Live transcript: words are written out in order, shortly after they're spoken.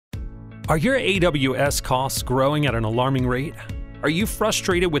Are your AWS costs growing at an alarming rate? Are you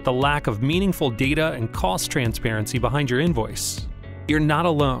frustrated with the lack of meaningful data and cost transparency behind your invoice? You're not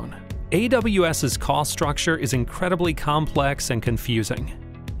alone. AWS's cost structure is incredibly complex and confusing.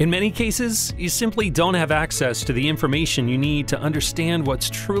 In many cases, you simply don't have access to the information you need to understand what's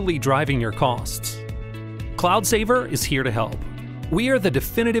truly driving your costs. CloudSaver is here to help. We are the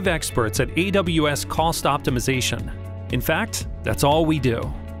definitive experts at AWS cost optimization. In fact, that's all we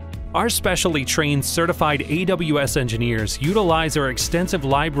do. Our specially trained certified AWS engineers utilize our extensive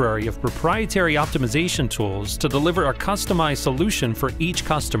library of proprietary optimization tools to deliver a customized solution for each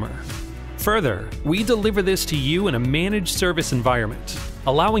customer. Further, we deliver this to you in a managed service environment,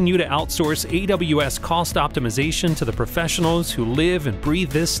 allowing you to outsource AWS cost optimization to the professionals who live and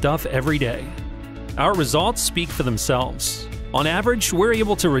breathe this stuff every day. Our results speak for themselves. On average, we're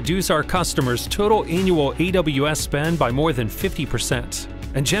able to reduce our customers' total annual AWS spend by more than 50%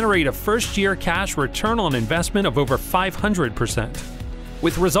 and generate a first-year cash return on investment of over 500%.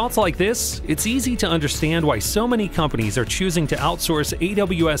 With results like this, it's easy to understand why so many companies are choosing to outsource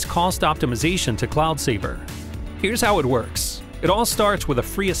AWS cost optimization to CloudSaver. Here's how it works. It all starts with a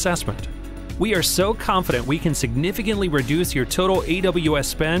free assessment. We are so confident we can significantly reduce your total AWS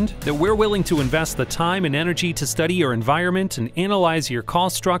spend that we're willing to invest the time and energy to study your environment and analyze your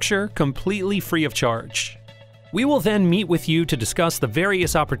cost structure completely free of charge. We will then meet with you to discuss the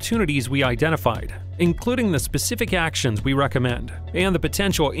various opportunities we identified, including the specific actions we recommend and the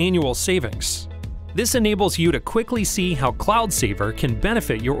potential annual savings. This enables you to quickly see how CloudSaver can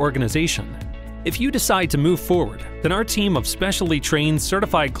benefit your organization. If you decide to move forward, then our team of specially trained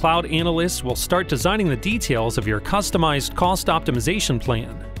certified cloud analysts will start designing the details of your customized cost optimization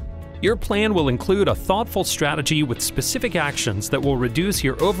plan. Your plan will include a thoughtful strategy with specific actions that will reduce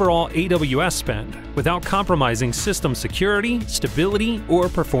your overall AWS spend without compromising system security, stability, or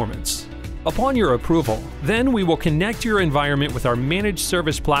performance. Upon your approval, then we will connect your environment with our managed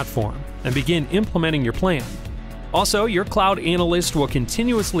service platform and begin implementing your plan. Also, your cloud analyst will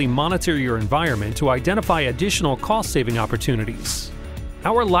continuously monitor your environment to identify additional cost-saving opportunities.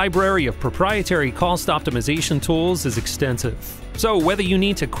 Our library of proprietary cost optimization tools is extensive, so whether you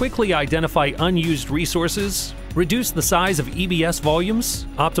need to quickly identify unused resources, reduce the size of EBS volumes,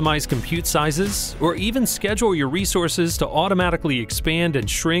 optimize compute sizes, or even schedule your resources to automatically expand and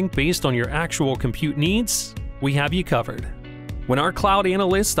shrink based on your actual compute needs, we have you covered. When our cloud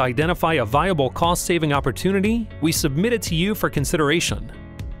analysts identify a viable cost-saving opportunity, we submit it to you for consideration.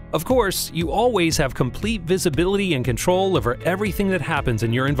 Of course, you always have complete visibility and control over everything that happens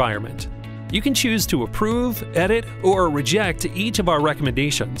in your environment. You can choose to approve, edit, or reject each of our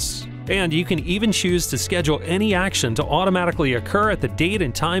recommendations. And you can even choose to schedule any action to automatically occur at the date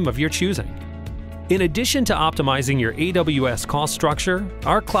and time of your choosing. In addition to optimizing your AWS cost structure,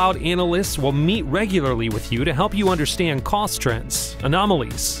 our cloud analysts will meet regularly with you to help you understand cost trends,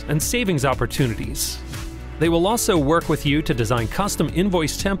 anomalies, and savings opportunities. They will also work with you to design custom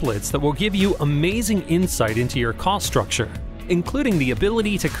invoice templates that will give you amazing insight into your cost structure, including the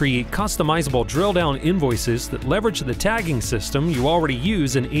ability to create customizable drill-down invoices that leverage the tagging system you already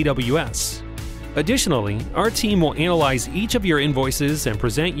use in AWS. Additionally, our team will analyze each of your invoices and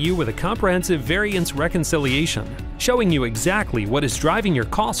present you with a comprehensive variance reconciliation, showing you exactly what is driving your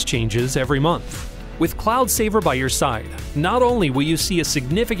cost changes every month. With CloudSaver by your side, not only will you see a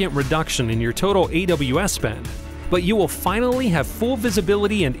significant reduction in your total AWS spend, but you will finally have full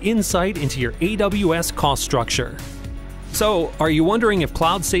visibility and insight into your AWS cost structure. So, are you wondering if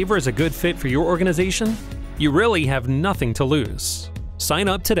CloudSaver is a good fit for your organization? You really have nothing to lose. Sign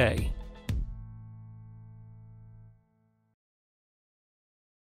up today.